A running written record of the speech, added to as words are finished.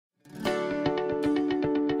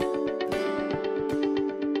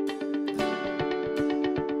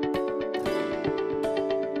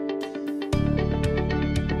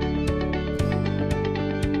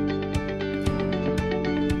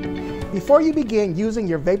Before you begin using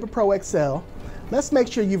your Vapor Pro XL, let's make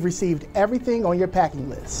sure you've received everything on your packing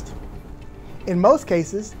list. In most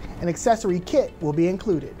cases, an accessory kit will be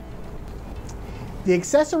included. The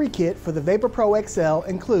accessory kit for the Vapor Pro XL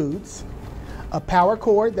includes a power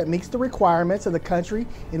cord that meets the requirements of the country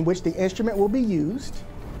in which the instrument will be used,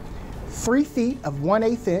 3 feet of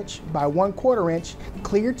 1/8 inch by 1/4 inch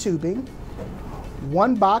clear tubing,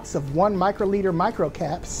 1 box of 1 microliter micro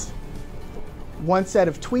caps, 1 set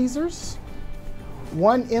of tweezers,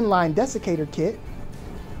 1 inline desiccator kit,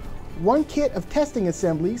 1 kit of testing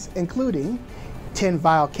assemblies including 10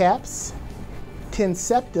 vial caps, 10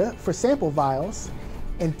 septa for sample vials,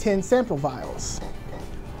 and 10 sample vials,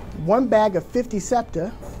 1 bag of 50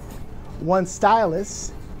 septa, 1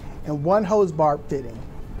 stylus, and 1 hose barb fitting.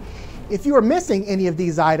 If you are missing any of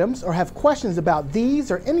these items or have questions about these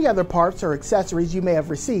or any other parts or accessories you may have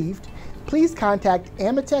received, please contact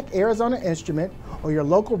Amatec Arizona Instrument or your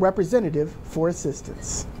local representative for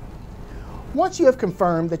assistance. Once you have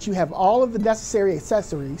confirmed that you have all of the necessary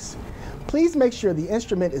accessories, please make sure the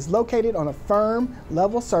instrument is located on a firm,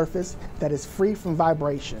 level surface that is free from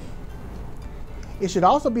vibration. It should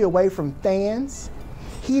also be away from fans,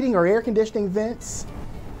 heating or air conditioning vents,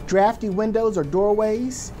 drafty windows or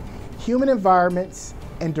doorways, human environments,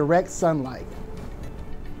 and direct sunlight.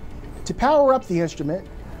 To power up the instrument,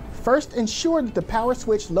 first ensure that the power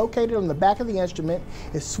switch located on the back of the instrument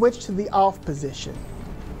is switched to the off position.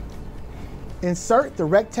 Insert the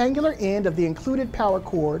rectangular end of the included power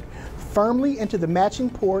cord firmly into the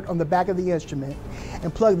matching port on the back of the instrument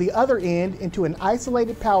and plug the other end into an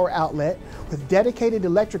isolated power outlet with dedicated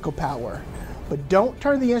electrical power, but don't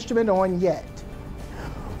turn the instrument on yet.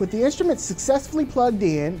 With the instrument successfully plugged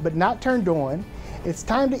in but not turned on, it's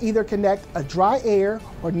time to either connect a dry air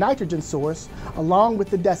or nitrogen source along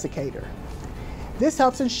with the desiccator. This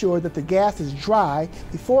helps ensure that the gas is dry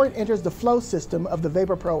before it enters the flow system of the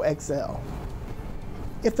Vapor Pro XL.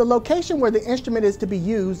 If the location where the instrument is to be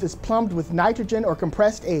used is plumbed with nitrogen or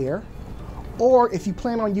compressed air, or if you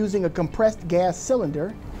plan on using a compressed gas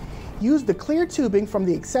cylinder, use the clear tubing from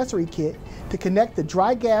the accessory kit to connect the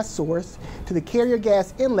dry gas source to the carrier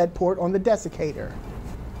gas inlet port on the desiccator.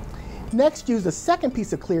 Next, use a second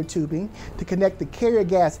piece of clear tubing to connect the carrier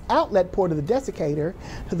gas outlet port of the desiccator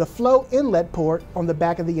to the flow inlet port on the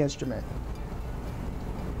back of the instrument.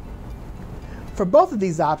 For both of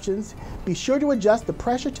these options, be sure to adjust the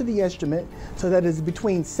pressure to the instrument so that it is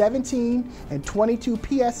between 17 and 22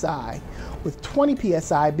 psi, with 20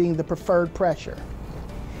 psi being the preferred pressure.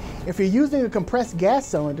 If you're using a compressed gas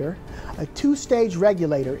cylinder, a 2-stage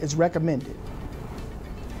regulator is recommended.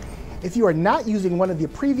 If you are not using one of the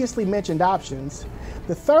previously mentioned options,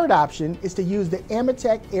 the third option is to use the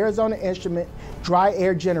Amatec Arizona Instrument Dry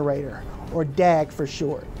Air Generator, or DAG for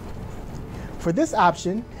short. For this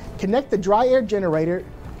option, connect the dry air generator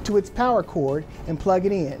to its power cord and plug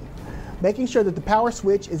it in, making sure that the power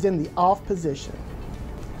switch is in the off position.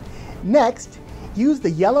 Next, use the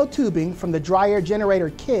yellow tubing from the dry air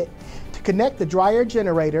generator kit to connect the dry air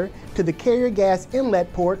generator to the carrier gas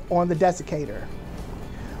inlet port on the desiccator.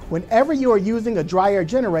 Whenever you are using a dry air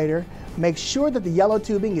generator, make sure that the yellow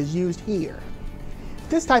tubing is used here.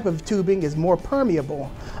 This type of tubing is more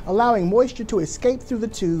permeable, allowing moisture to escape through the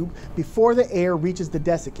tube before the air reaches the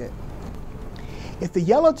desiccant. If the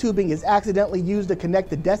yellow tubing is accidentally used to connect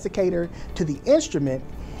the desiccator to the instrument,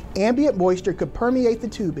 ambient moisture could permeate the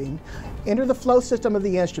tubing, enter the flow system of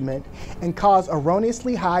the instrument, and cause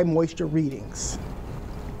erroneously high moisture readings.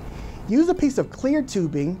 Use a piece of clear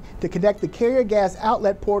tubing to connect the carrier gas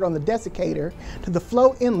outlet port on the desiccator to the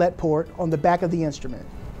flow inlet port on the back of the instrument.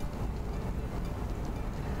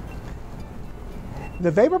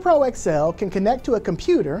 The Vapor Pro XL can connect to a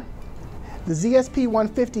computer, the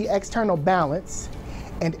ZSP-150 external balance,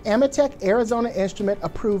 and Amatec Arizona Instrument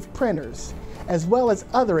approved printers, as well as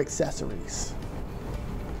other accessories.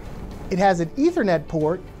 It has an Ethernet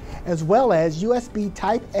port, as well as USB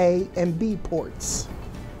Type A and B ports.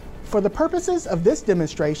 For the purposes of this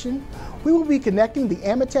demonstration, we will be connecting the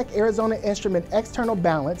Amatec Arizona Instrument external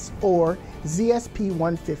balance, or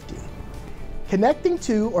ZSP-150. Connecting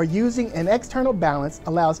to or using an external balance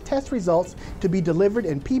allows test results to be delivered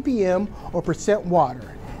in ppm or percent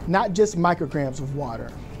water, not just micrograms of water.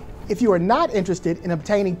 If you are not interested in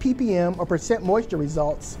obtaining ppm or percent moisture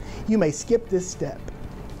results, you may skip this step.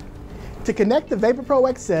 To connect the Vapor Pro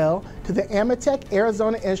XL to the Amatec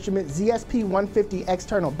Arizona Instrument ZSP-150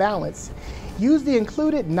 external balance, use the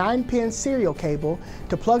included 9-pin serial cable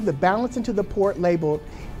to plug the balance into the port labeled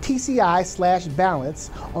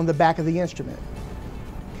TCI/balance on the back of the instrument.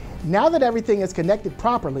 Now that everything is connected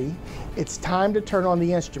properly, it's time to turn on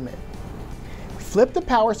the instrument. Flip the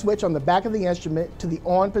power switch on the back of the instrument to the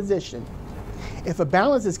on position. If a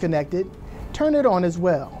balance is connected, turn it on as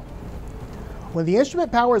well. When the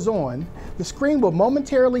instrument power is on, the screen will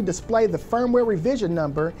momentarily display the firmware revision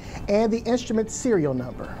number and the instrument serial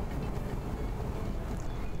number.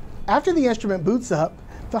 After the instrument boots up,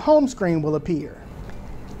 the home screen will appear.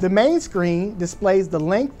 The main screen displays the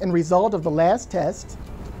length and result of the last test,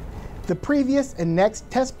 the previous and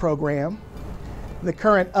next test program, the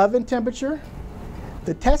current oven temperature,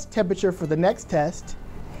 the test temperature for the next test,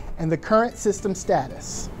 and the current system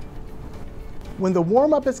status. When the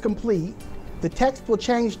warm-up is complete, the text will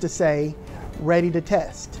change to say, "Ready to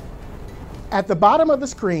test." At the bottom of the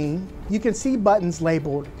screen, you can see buttons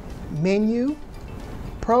labeled Menu,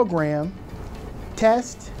 Program,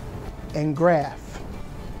 Test, and Graph.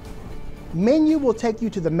 Menu will take you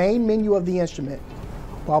to the main menu of the instrument,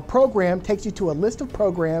 while Program takes you to a list of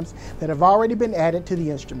programs that have already been added to the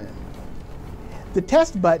instrument. The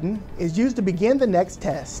Test button is used to begin the next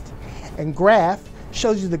test, and Graph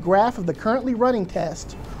shows you the graph of the currently running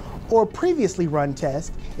test or previously run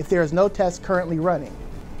test if there is no test currently running.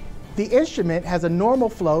 The instrument has a normal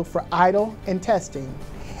flow for idle and testing,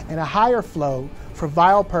 and a higher flow for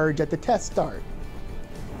vial purge at the test start.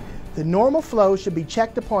 The normal flow should be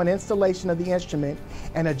checked upon installation of the instrument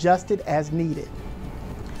and adjusted as needed.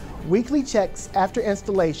 Weekly checks after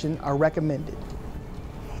installation are recommended.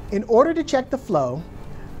 In order to check the flow,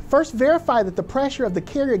 first verify that the pressure of the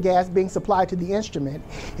carrier gas being supplied to the instrument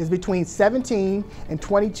is between 17 and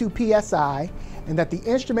 22 psi, and that the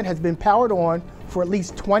instrument has been powered on for at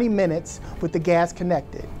least 20 minutes with the gas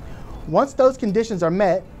connected. Once those conditions are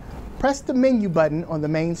met, press the menu button on the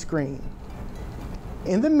main screen.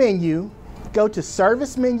 In the menu, go to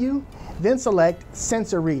Service menu, then select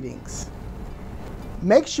Sensor Readings.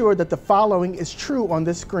 Make sure that the following is true on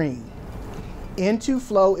this screen. N2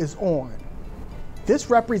 flow is on. This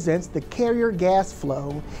represents the carrier gas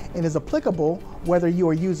flow and is applicable whether you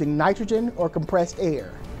are using nitrogen or compressed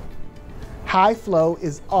air. High flow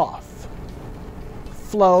is off.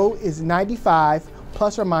 Flow is 95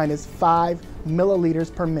 plus or minus 5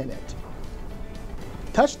 milliliters per minute.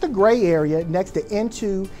 Touch the gray area next to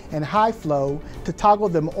N2 and high flow to toggle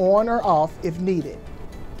them on or off if needed.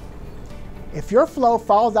 If your flow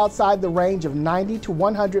falls outside the range of 90 to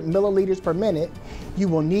 100 milliliters per minute, you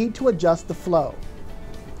will need to adjust the flow.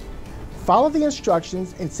 Follow the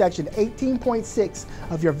instructions in section 18.6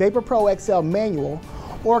 of your Vapor Pro XL manual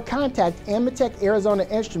or contact AMETEK Arizona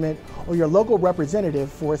Instrument or your local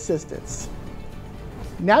representative for assistance.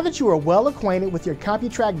 Now that you are well acquainted with your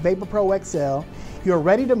Computrac Vapor Pro XL, you are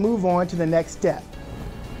ready to move on to the next step.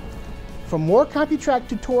 For more Computrac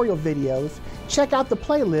tutorial videos, check out the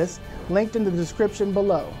playlist linked in the description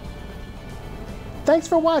below. Thanks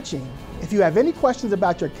for watching. If you have any questions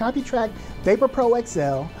about your Computrac Vapor Pro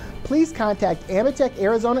XL, please contact AMETEK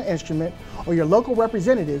Arizona Instrument or your local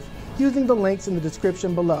representative using the links in the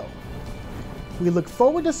description below. We look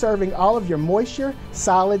forward to serving all of your moisture,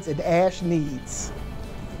 solids, and ash needs.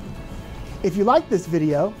 If you like this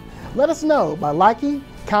video, let us know by liking,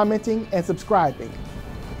 commenting, and subscribing.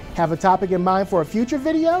 Have a topic in mind for a future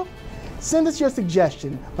video? Send us your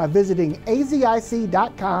suggestion by visiting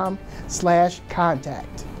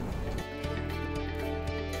azic.com/contact.